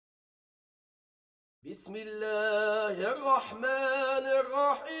بسم الله الرحمن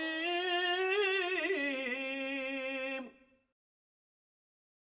الرحيم.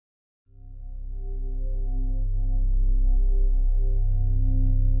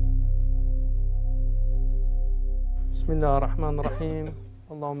 بسم الله الرحمن الرحيم.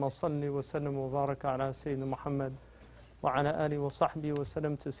 اللهم صل وسلم وبارك على سيدنا محمد وعلى آله وصحبه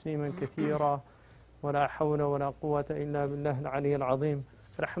وسلم تسليما كثيرا ولا حول ولا قوة إلا بالله العلي العظيم.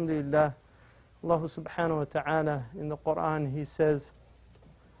 Alhamdulillah, Allah subhanahu wa ta'ala in the Quran, He says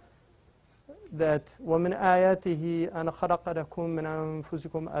that وَمِنْ آيَاتِهِ أَنْ خَلَقَ لَكُم مِّنْ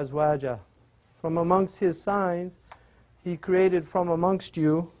أَنفُسِكُمْ أَزْوَاجًا. From amongst His signs, He created from amongst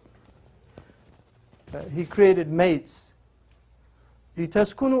you, He created mates.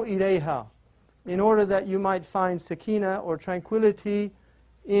 لِتَسْكُنُوا إِلَيْهَا, in order that you might find sakina or tranquility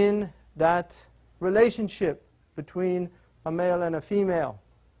in that relationship between a male and a female.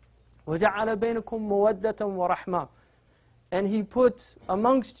 وَجَعَلَ بَيْنَكُمْ مَوَدَّةً وَرَحْمَةً. And He put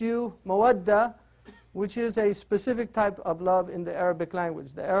amongst you mawadda, which is a specific type of love in the Arabic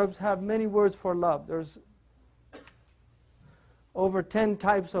language. The Arabs have many words for love. There's over 10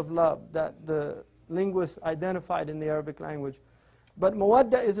 types of love that the linguists identified in the Arabic language. But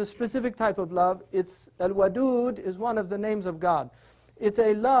mawadda is a specific type of love. It's al-wadud is one of the names of God. It's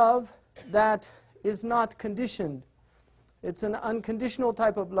a love that is not conditioned. It's an unconditional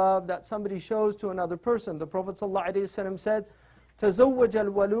type of love that somebody shows to another person. The Prophet ﷺ said, تَزَوَّجَ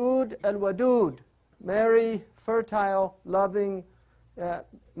الْوَلُودِ الْوَدُودِ. Marry fertile, loving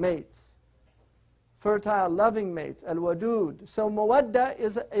mates. Fertile, loving mates, al-wadud. So mawadda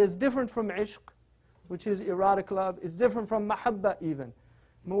is different from ishq, which is erotic love. It's different from mahabba even.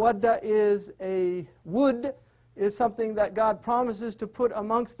 Mawadda is a wood, is something that God promises to put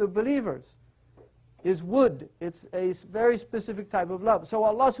amongst the believers. Is wood. It's a very specific type of love. So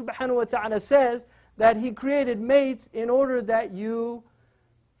Allah subhanahu wa ta'ala says that He created mates in order that you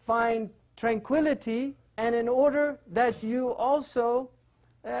find tranquility and in order that you also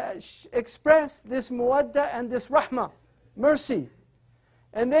express this mawadda and this rahmah, mercy.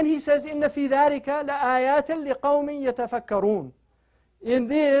 And then He says, إِنَّ فِي ذَلِكَ لَآيَاتٍ لِقَوْمٍ يَتَفَكَّرُونَ. In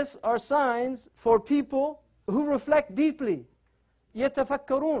this are signs for people who reflect deeply.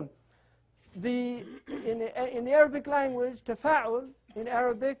 يَتَفَكَّرُونَ. In the Arabic language, tafa'ul in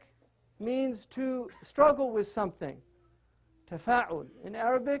Arabic means to struggle with something. Tafa'ul. In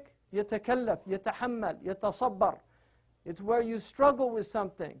Arabic, yatakallaf, yatahammal, yatasabbar. It's where you struggle with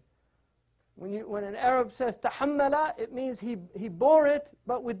something. When an Arab says tahammala, it means he bore it,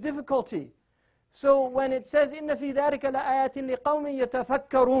 but with difficulty. So when it says, إِنَّ فِي ذَلِكَ لَآيَاتٍ لِقَوْمٍ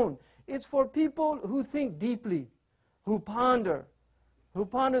يَتَفَكَّرُونَ, it's for people who think deeply, who ponder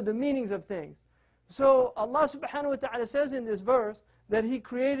the meanings of things. So Allah subhanahu wa ta'ala says in this verse that He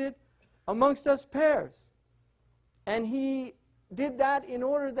created amongst us pairs. And He did that in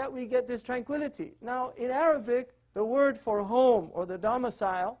order that we get this tranquility. Now in Arabic, the word for home or the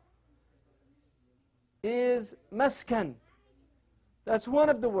domicile is maskan. That's one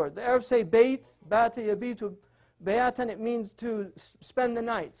of the words. The Arabs say bayt, bata yabitu bayatan, it means to spend the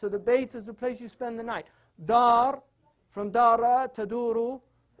night. So the bayt is the place you spend the night. Dar, from dara, taduru,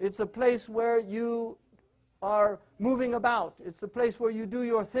 it's a place where you are moving about. It's the place where you do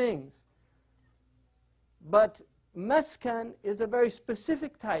your things. But maskan is a very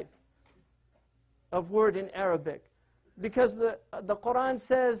specific type of word in Arabic. Because the Quran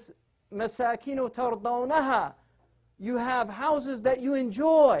says, masakinu tardawnaha. You have houses that you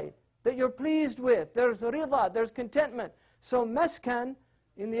enjoy, that you're pleased with. There's rida, there's contentment. So maskan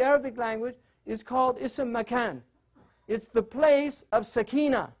in the Arabic language is called ism makan. It's the place of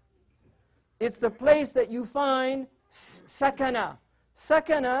sakina. It's the place that you find sakana.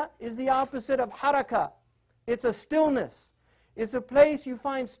 Sakana is the opposite of haraka. It's a stillness. It's a place you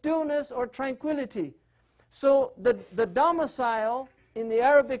find stillness or tranquility. So the domicile in the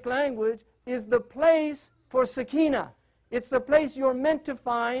Arabic language is the place for sakina. It's the place you're meant to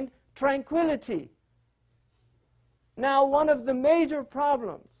find tranquility. Now, one of the major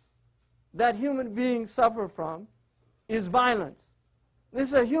problems that human beings suffer from is violence. This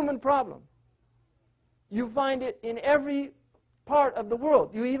is a human problem. You find it in every part of the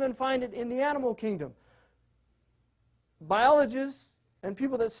world. You even find it in the animal kingdom. Biologists and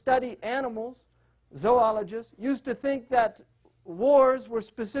people that study animals, zoologists, used to think that wars were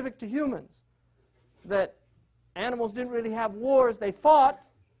specific to humans. That animals didn't really have wars. They fought,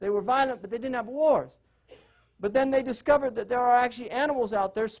 they were violent, but they didn't have wars. But then they discovered that there are actually animals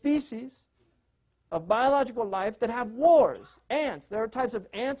out there, species, of biological life that have wars. Ants. There are types of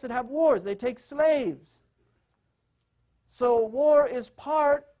ants that have wars. They take slaves. So war is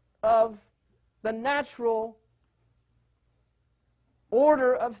part of the natural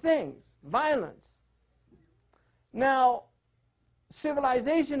order of things, violence. Now,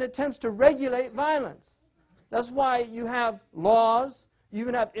 civilization attempts to regulate violence. That's why you have laws. You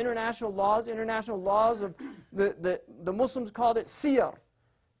even have international laws of the Muslims called it siyar.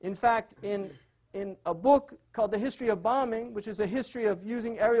 In fact, in a book called The History of Bombing, which is a history of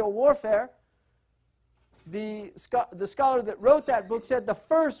using aerial warfare, the scholar that wrote that book said the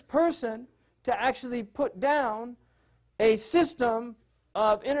first person to actually put down a system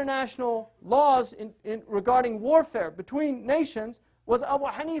of international laws regarding warfare between nations was Abu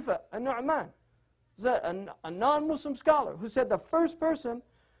Hanifa al-Nu'man, a non-Muslim scholar who said the first person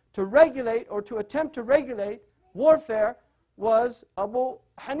to regulate or to attempt to regulate warfare was Abu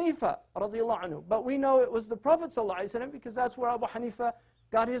Hanifa radiallahu anhu. But we know it was the Prophet sallallahu alaihi wasallam because that's where Abu Hanifa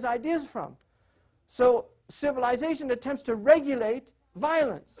got his ideas from. So civilization attempts to regulate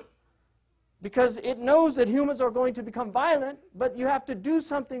violence because it knows that humans are going to become violent, but you have to do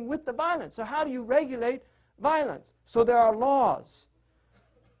something with the violence. So how do you regulate violence? So there are laws.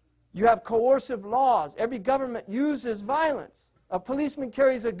 You have coercive laws. Every government uses violence. A policeman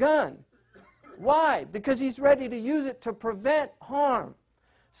carries a gun. Why? Because he's ready to use it to prevent harm.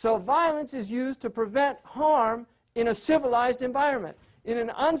 So violence is used to prevent harm in a civilized environment. In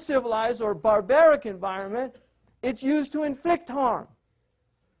an uncivilized or barbaric environment, it's used to inflict harm.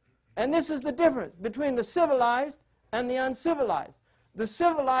 And this is the difference between the civilized and the uncivilized. The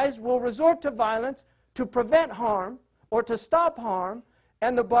civilized will resort to violence to prevent harm or to stop harm,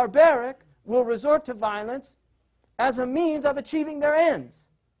 and the barbaric will resort to violence as a means of achieving their ends.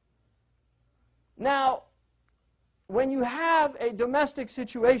 Now, when you have a domestic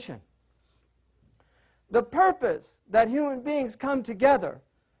situation, the purpose that human beings come together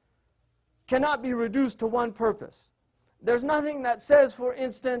cannot be reduced to one purpose. There's nothing that says, for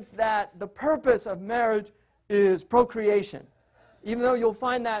instance, that the purpose of marriage is procreation. Even though you'll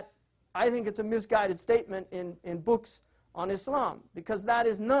find that, I think it's a misguided statement in books on Islam, because that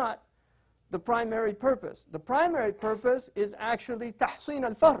is not the primary purpose. The primary purpose is actually tahsin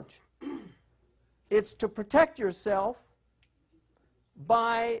al-farj. It's to protect yourself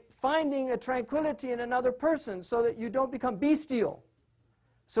by finding a tranquility in another person so that you don't become bestial.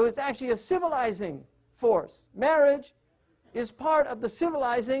 So it's actually a civilizing force. Marriage is part of the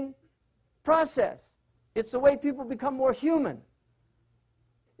civilizing process. It's the way people become more human.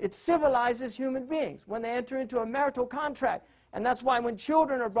 It civilizes human beings when they enter into a marital contract. And that's why when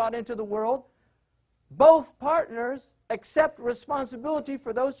children are brought into the world, both partners accept responsibility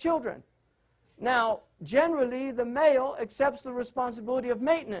for those children. Now, generally, the male accepts the responsibility of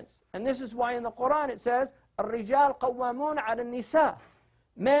maintenance. And this is why in the Quran it says, الرِّجَالْ قَوَّامُونَ عَلَى النِّسَاءِ.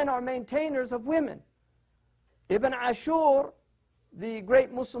 Men are maintainers of women. Ibn Ashur, the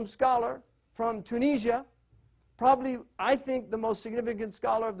great Muslim scholar from Tunisia, probably, I think, the most significant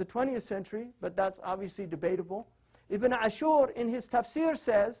scholar of the 20th century, but that's obviously debatable. Ibn Ashur, in his tafsir,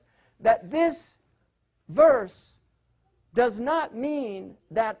 says that this verse does not mean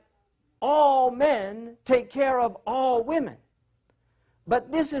that all men take care of all women.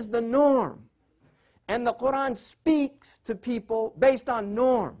 But this is the norm. And the Quran speaks to people based on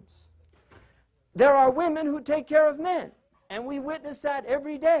norms. There are women who take care of men, and we witness that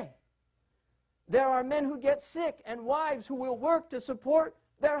every day. There are men who get sick and wives who will work to support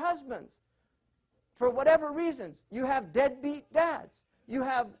their husbands. For whatever reasons, you have deadbeat dads. You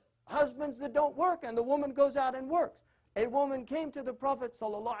have husbands that don't work and the woman goes out and works. A woman came to the Prophet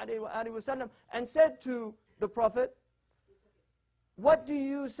ﷺ and said to the Prophet, "What do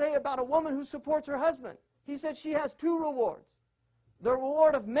you say about a woman who supports her husband?" He said she has two rewards. The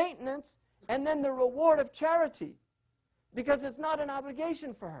reward of maintenance and then the reward of charity, because it's not an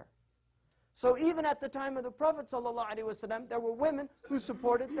obligation for her. So even at the time of the Prophet ﷺ, there were women who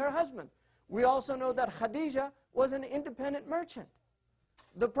supported their husbands. We also know that Khadija was an independent merchant.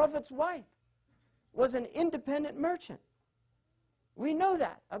 The Prophet's wife was an independent merchant. We know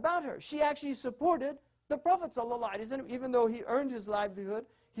that about her. She actually supported the Prophet ﷺ, even though he earned his livelihood,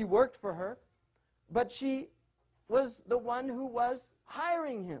 he worked for her, but she was the one who was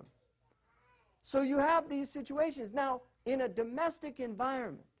hiring him. So you have these situations. Now, in a domestic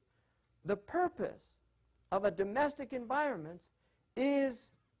environment, the purpose of a domestic environment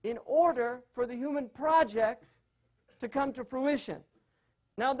is in order for the human project to come to fruition.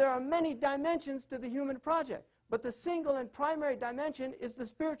 Now, there are many dimensions to the human project, but the single and primary dimension is the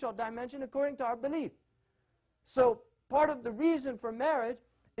spiritual dimension according to our belief. So part of the reason for marriage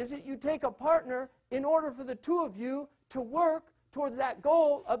is that you take a partner in order for the two of you to work towards that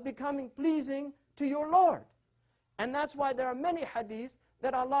goal of becoming pleasing to your Lord. And that's why there are many hadiths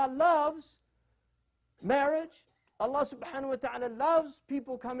that Allah loves marriage. Allah subhanahu wa ta'ala loves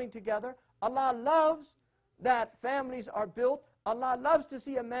people coming together. Allah loves that families are built. Allah loves to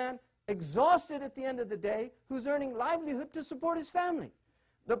see a man exhausted at the end of the day who's earning livelihood to support his family.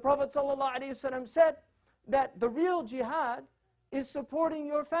 The Prophet ﷺ said that the real jihad is supporting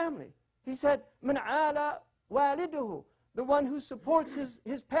your family. He said, "Man ala waliduhu," the one who supports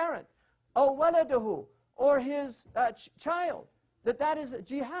his parent, or waladahu, or his child, that is a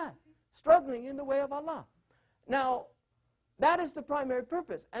jihad, struggling in the way of Allah. Now, that is the primary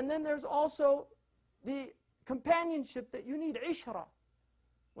purpose. And then there's also the companionship that you need, ishra,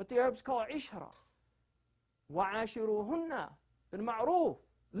 what the Arabs call ishra. وَعَاشِرُوهُنَّ بِالْمَعْرُوفِ.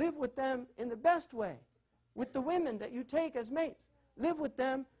 Live with them in the best way. With the women that you take as mates, live with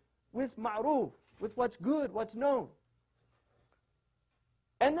them with ma'roof, with what's good, what's known.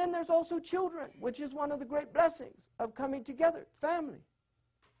 And then there's also children, which is one of the great blessings of coming together, family.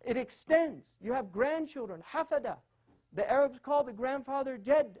 It extends. You have grandchildren, hafada. The Arabs call the grandfather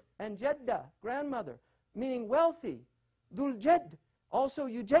jed and jedda, grandmother, meaning wealthy. Dul jed, also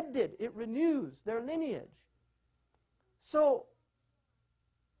yujaddid, it renews their lineage. So,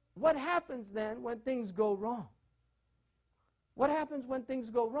 what happens then when things go wrong? What happens when things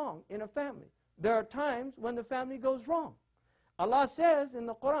go wrong in a family? There are times when the family goes wrong. Allah says in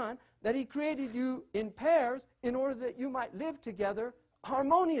the Quran that He created you in pairs in order that you might live together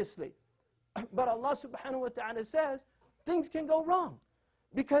harmoniously. But Allah subhanahu wa ta'ala says things can go wrong.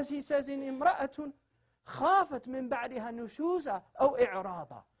 Because He says in imra'atun khafat min ba'diha nushuza aw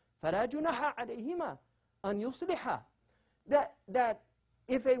i'rada fala junaha alayhima an yusliha. That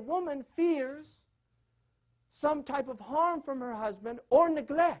if a woman fears some type of harm from her husband or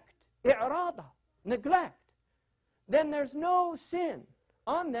neglect, i'rada, neglect, then there's no sin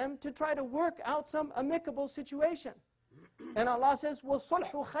on them to try to work out some amicable situation. And Allah says,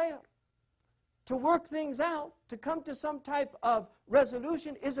 وَالصُّلْحُ خَيْرٌ. To work things out, to come to some type of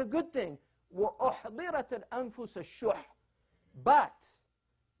resolution is a good thing. وَأُحْضِرَتِ الْأَنفُسَ الشُّحْ. But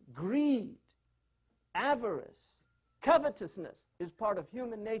greed, avarice, covetousness is part of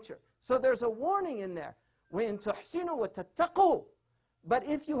human nature. So there's a warning in there. وَإِن تُحْسِنُوا وَتَتَّقُوا. But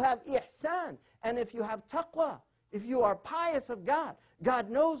if you have ihsan, and if you have taqwa, if you are pious of God, God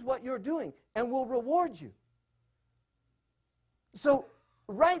knows what you're doing and will reward you. So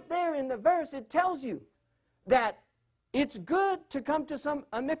right there in the verse, it tells you that it's good to come to some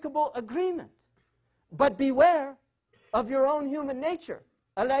amicable agreement. But beware of your own human nature.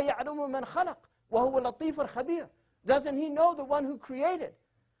 أَلَا يَعْلُمُ مَنْ خَلَقَ وَهُوَ لَطِيفٌ الْخَبِيرٌ. Doesn't He know the one who created?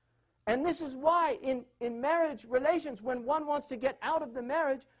 And this is why in marriage relations, when one wants to get out of the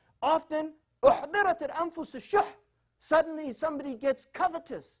marriage, often أُحْضِرَتِ الْأَنفُسُ الشُّحْ. Suddenly somebody gets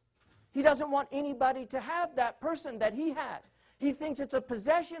covetous. He doesn't want anybody to have that person that he had. He thinks it's a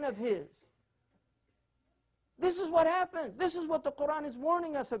possession of his. This is what happens. This is what the Quran is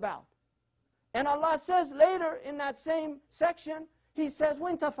warning us about. And Allah says later in that same section, He says,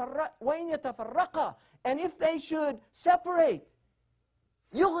 وَإِن يَتَفَرَّقَا. And if they should separate,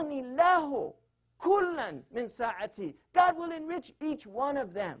 يُغْنِ اللَّهُ كُلًّا مِنْ سَاعَتِهِ. God will enrich each one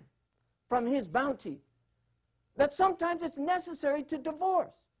of them from His bounty. That sometimes it's necessary to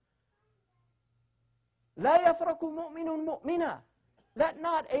divorce. لَا يَفْرَقُ مُؤْمِنٌ مُؤْمِنًا. Let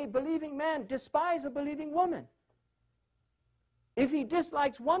not a believing man despise a believing woman. If he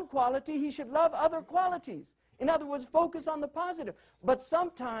dislikes one quality, he should love other qualities. In other words, focus on the positive. But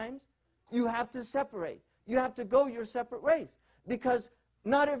sometimes you have to separate. You have to go your separate ways. Because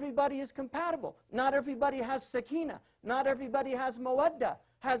not everybody is compatible. Not everybody has sakina. Not everybody has mawadda,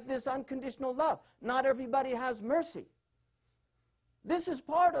 has this unconditional love. Not everybody has mercy. This is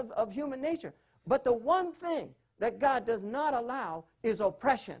part of human nature. But the one thing that God does not allow is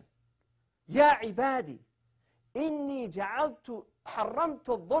oppression. Ya ibadi, inni ja'altu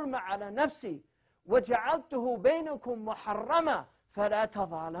harramtu dhulma ala nafsi wa ja'altuhu bainakum muharrama fala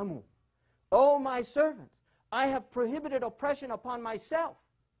tadhalamu. O my servants, I have prohibited oppression upon myself.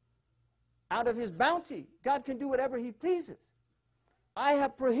 Out of His bounty, God can do whatever He pleases. I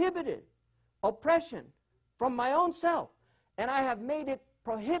have prohibited oppression from my own self, and I have made it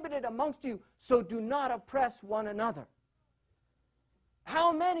prohibited amongst you, so do not oppress one another.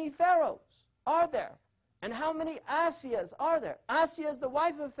 How many pharaohs are there? And how many Asiyas are there? Asiya is the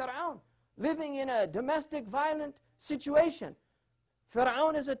wife of Fir'aun, living in a domestic violent situation.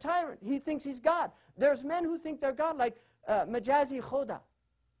 Fir'aun is a tyrant. He thinks he's God. There's men who think they're God, like Majazi Khoda.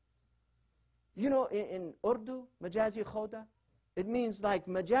 You know, in Urdu, Majazi Khoda, it means like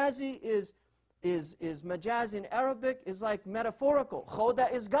Majazi is majaz in Arabic, is like metaphorical.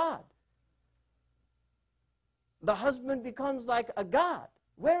 Khoda is God. The husband becomes like a god.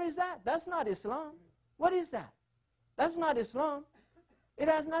 Where is that? That's not Islam. What is that? That's not Islam. It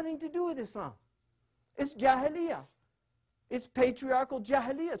has nothing to do with Islam. It's Jahiliyyah. It's patriarchal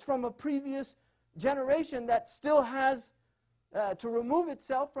Jahiliyyah. It's from a previous generation that still has to remove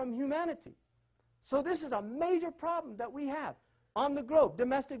itself from humanity. So this is a major problem that we have on the globe,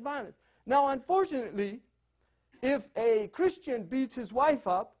 domestic violence. Now, unfortunately, if a Christian beats his wife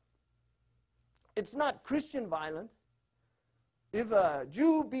up, it's not Christian violence. If a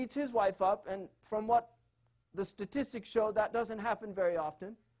Jew beats his wife up, and from what the statistics show, that doesn't happen very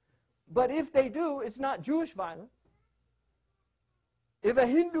often. But if they do, it's not Jewish violence. If a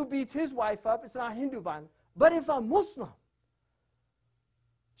Hindu beats his wife up, it's not Hindu violence. But if a Muslim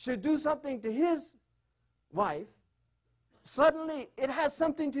should do something to his wife, suddenly it has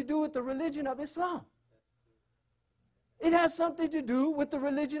something to do with the religion of Islam. It has something to do with the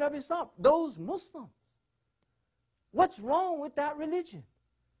religion of Islam. Those Muslims. What's wrong with that religion?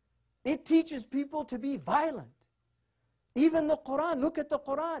 It teaches people to be violent. Even the Quran, look at the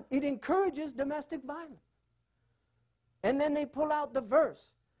Quran. It encourages domestic violence. And then they pull out the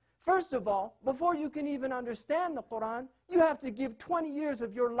verse. First of all, before you can even understand the Quran, you have to give 20 years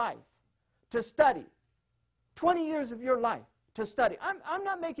of your life to study. 20 years of your life to study. I'm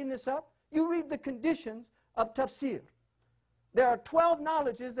not making this up. You read the conditions of tafsir. There are 12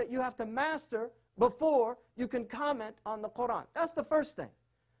 knowledges that you have to master before you can comment on the Quran. That's the first thing.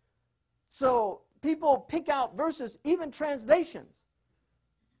 So people pick out verses, even translations.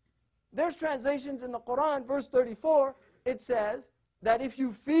 There's translations in the Quran, verse 34, it says that if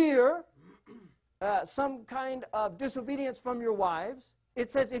you fear some kind of disobedience from your wives,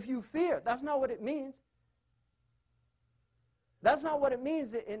 it says if you fear. That's not what it means. That's not what it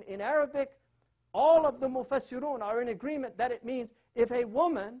means. In Arabic, all of the mufassirun are in agreement that it means if a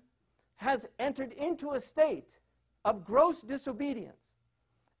woman has entered into a state of gross disobedience,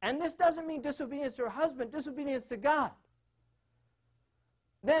 and this doesn't mean disobedience to her husband, disobedience to God,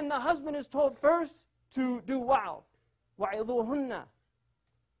 then the husband is told first to do wa'idhuhunna,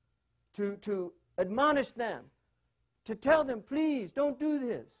 to admonish them, to tell them, please, don't do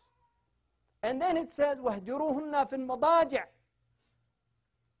this. And then it says, وَهْجُرُوهُنَّ فِي الْمَضَاجِعِ.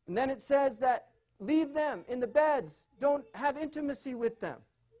 And then it says that leave them in the beds, don't have intimacy with them.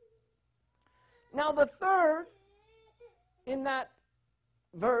 Now the third in that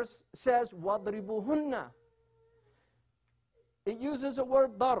verse says, وَضْرِبُهُنَّ. It uses a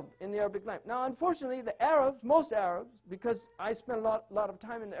word darb in the Arabic language. Now unfortunately the Arabs, most Arabs, because I spend a lot of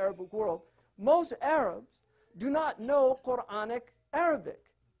time in the Arabic world, most Arabs do not know Quranic Arabic.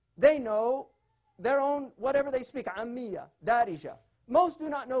 They know their own, whatever they speak, Ammiya, Darija. Most do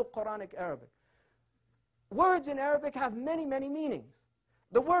not know Quranic Arabic. Words in Arabic have many, many meanings.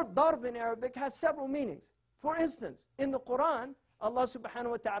 The word darb in Arabic has several meanings. For instance, in the Quran, Allah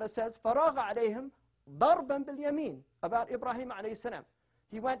subhanahu wa ta'ala says, فَرَاغَ عَلَيْهِمْ ضَرْبًا بِالْيَمِينَ, about Ibrahim alayhi salam.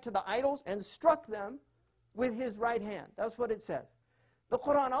 He went to the idols and struck them with his right hand. That's what it says. The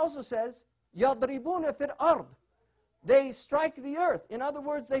Quran also says, يَضْرِبُونَ فِي الْأَرْضِ. They strike the earth. In other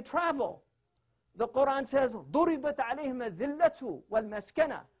words, they travel. The Quran says, ضُرِبَتْ عَلَيْهِمَ الذِّلَّةُ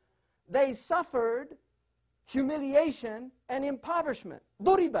وَالْمَسْكَنَةُ. They suffered humiliation and impoverishment.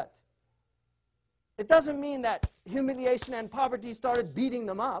 ضُرِبَتْ. It doesn't mean that humiliation and poverty started beating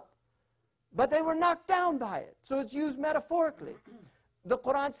them up, but they were knocked down by it. So it's used metaphorically. The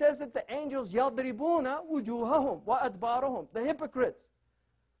Quran says that the angels يَضْرِبُونَ وُجُوهَهُمْ وَأَدْبَارَهُم. The hypocrites,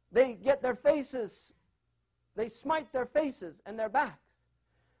 they get their faces, they smite their faces and their backs.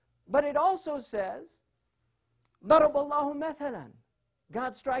 But it also says, ضَرَبَ اللَّهُ مَثَلًا.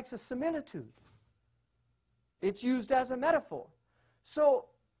 God strikes a similitude. It's used as a metaphor. So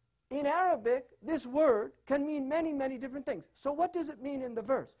in Arabic, this word can mean many, many different things. So what does it mean in the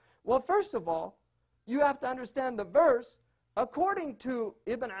verse? Well, first of all, you have to understand the verse, according to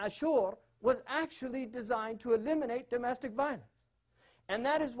Ibn Ashur, was actually designed to eliminate domestic violence. And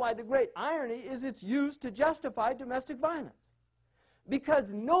that is why the great irony is it's used to justify domestic violence.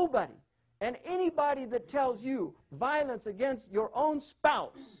 Because nobody and anybody that tells you violence against your own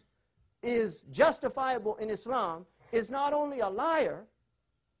spouse is justifiable in Islam is not only a liar,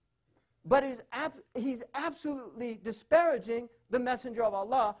 but he's absolutely disparaging the Messenger of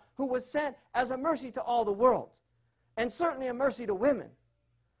Allah, who was sent as a mercy to all the world, and certainly a mercy to women.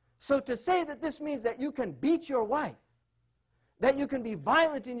 So to say that this means that you can beat your wife, that you can be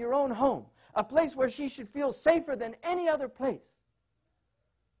violent in your own home, a place where she should feel safer than any other place,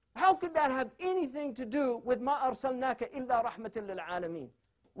 how could that have anything to do with مَا أَرْسَلْنَاكَ إِلَّا رَحْمَةً لِلْعَالَمِينَ?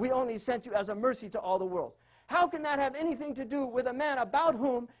 We only sent you as a mercy to all the world. How can that have anything to do with a man about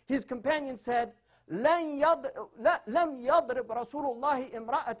whom his companion said, لم يضرب رسول الله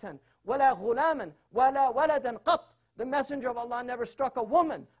امرأة ولا غلاما ولا ولدا قط. The Messenger of Allah never struck a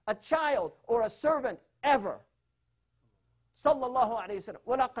woman, a child, or a servant ever. Sallallahu alayhi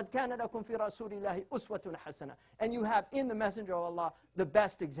wa sallam. وَلَقَدْ كَانَ لَكُمْ فِي رَسُولِ اللَّهِ أُسْوَةٌ حَسَنَةٌ. And you have in the Messenger of Allah the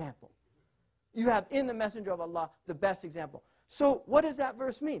best example. You have in the Messenger of Allah the best example. So what does that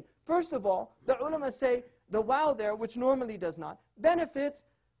verse mean? First of all, the ulama say the wow there, which normally does not, benefits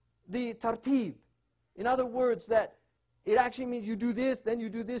the tartib. In other words, that it actually means you do this, then you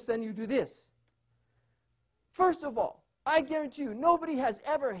do this, then you do this. First of all, I guarantee you, nobody has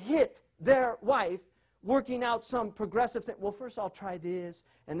ever hit their wife working out some progressive thing. Well, first I'll try this,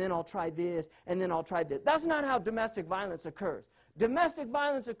 and then I'll try this, and then I'll try this. That's not how domestic violence occurs. Domestic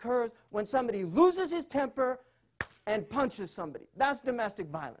violence occurs when somebody loses his temper and punches somebody. That's domestic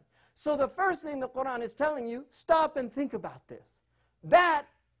violence. So the first thing the Quran is telling you, stop and think about this. That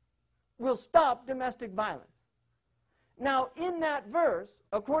will stop domestic violence. Now, in that verse,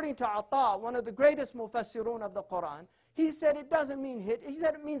 according to Ata, one of the greatest mufassirun of the Quran, he said it doesn't mean hit. He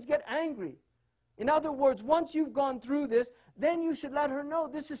said it means get angry. In other words, once you've gone through this, then you should let her know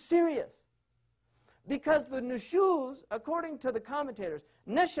this is serious. Because the nushuz, according to the commentators,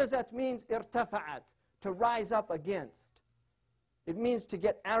 nashazat means irtafa'at, to rise up against. It means to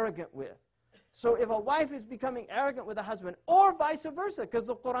get arrogant with. So if a wife is becoming arrogant with a husband, or vice versa, because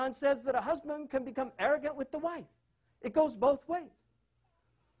the Quran says that a husband can become arrogant with the wife. It goes both ways.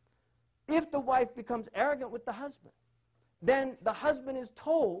 If the wife becomes arrogant with the husband, then the husband is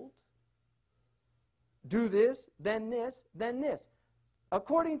told, do this, then this, then this.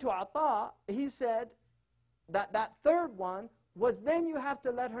 According to Ata, he said that that third one was then you have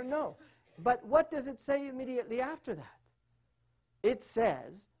to let her know. But what does it say immediately after that? It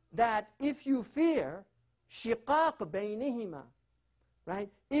says that if you fear shiqaq baynihima, right?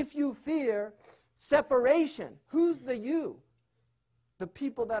 If you fear separation, who's the you? The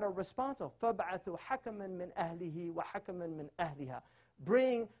people that are responsible. فَبْعَثُوا حَكَمًا مِنْ أَهْلِهِ وَحَكَمًا مِنْ أَهْلِهَا.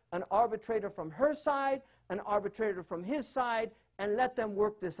 Bring an arbitrator from her side, an arbitrator from his side, and let them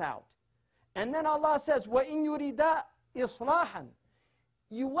work this out. And then Allah says, وَإِن يُرِدَا إِصْلَاحًا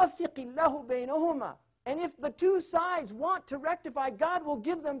يُوَفِّقِ اللَّهُ بَيْنَهُمَا. And if the two sides want to rectify, God will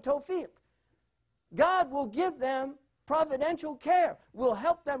give them tawfiq. God will give them providential care, will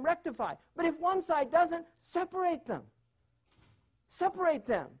help them rectify. But if one side doesn't, separate them. Separate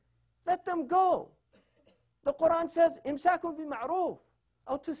them. Let them go. The Quran says, إِمْسَاكُمْ بِمَعْرُوفٍ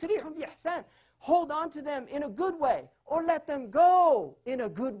أَوْ تُسْرِيحٌ بِإِحْسَانٍ. Hold on to them in a good way, or let them go in a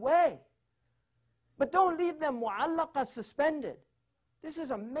good way. But don't leave them mu'allaqa, suspended. This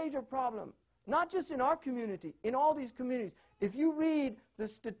is a major problem, not just in our community, in all these communities. If you read the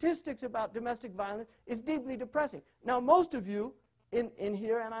statistics about domestic violence, it's deeply depressing. Now, most of you in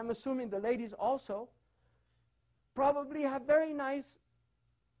here, and I'm assuming the ladies also, probably have very nice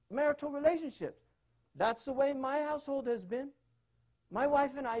marital relationships. That's the way my household has been. My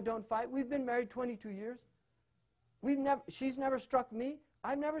wife and I don't fight. We've been married 22 years. She's never struck me.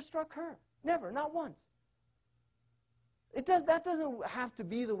 I've never struck her. Never, not once. That doesn't have to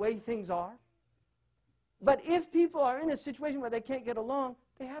be the way things are. But if people are in a situation where they can't get along,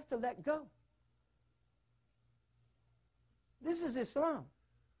 they have to let go. This is Islam.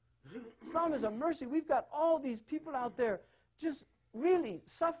 Islam is a mercy. We've got all these people out there just really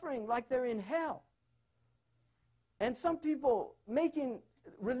suffering like they're in hell. And some people making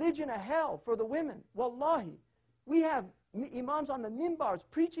religion a hell for the women. Wallahi, we have imams on the minbars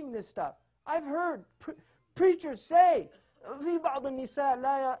preaching this stuff. I've heard preachers say, في بعض النساء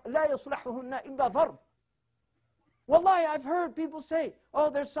لا يصلحهن إلا ضرب. Wallahi, I've heard people say, oh,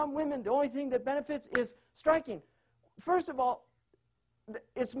 there's some women, the only thing that benefits is striking. First of all,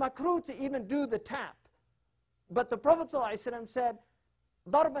 it's makruh to even do the tap. But the Prophet ﷺ said,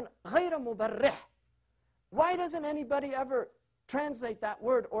 ضربا غير مبرح. Why doesn't anybody ever translate that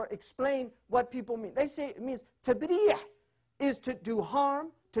word or explain what people mean? They say it means tabrih is to do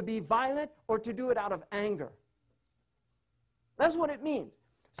harm, to be violent, or to do it out of anger. That's what it means.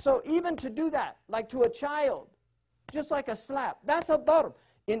 So even to do that, like to a child, just like a slap, that's a darb.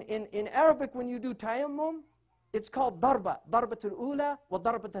 In Arabic, when you do tayammum, it's called darba, darbatul ula wa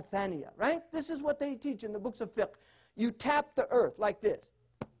darbatul thaniya, right? This is what they teach in the books of fiqh. You tap the earth like this.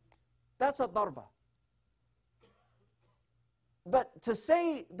 That's a darba. But to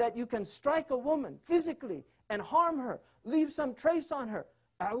say that you can strike a woman physically and harm her, leave some trace on her,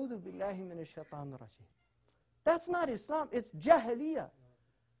 a'udhu billahi minash shaitanir rajim. That's not Islam, it's jahiliyyah.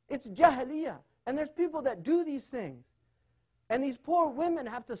 It's jahiliyyah. And there's people that do these things. And these poor women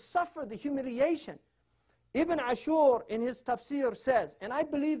have to suffer the humiliation. Ibn Ashur in his tafsir says, and I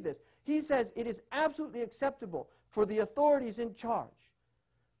believe this, he says it is absolutely acceptable for the authorities in charge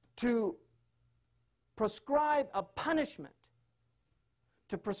to prescribe a punishment,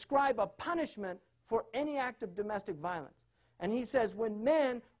 for any act of domestic violence. And he says when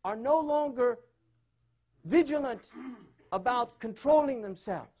men are no longer vigilant about controlling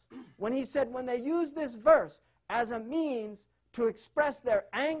themselves, when he said when they use this verse as a means to express their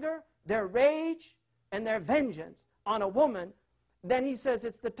anger, their rage, and their vengeance on a woman, then he says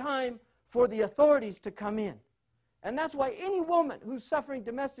it's the time for the authorities to come in. And that's why any woman who's suffering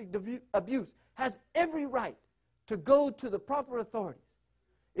domestic abuse has every right to go to the proper authorities.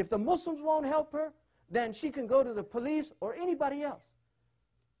 If the Muslims won't help her, then she can go to the police or anybody else.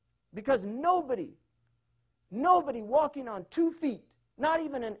 Because nobody walking on 2 feet, not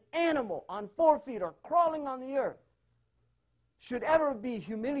even an animal on 4 feet or crawling on the earth, should ever be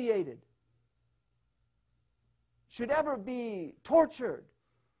humiliated, should ever be tortured,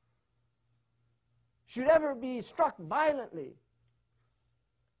 should ever be struck violently.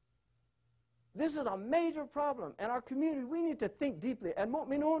 This is a major problem. And our community, we need to think deeply.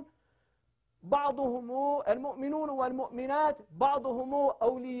 المؤمنون والمؤمنات بعضهم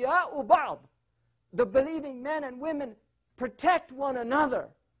أولياء بعض. The believing men and women protect one another.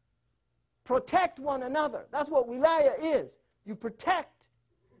 Protect one another. That's what wilaya is. You protect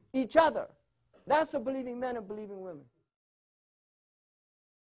each other. That's the believing men and believing women.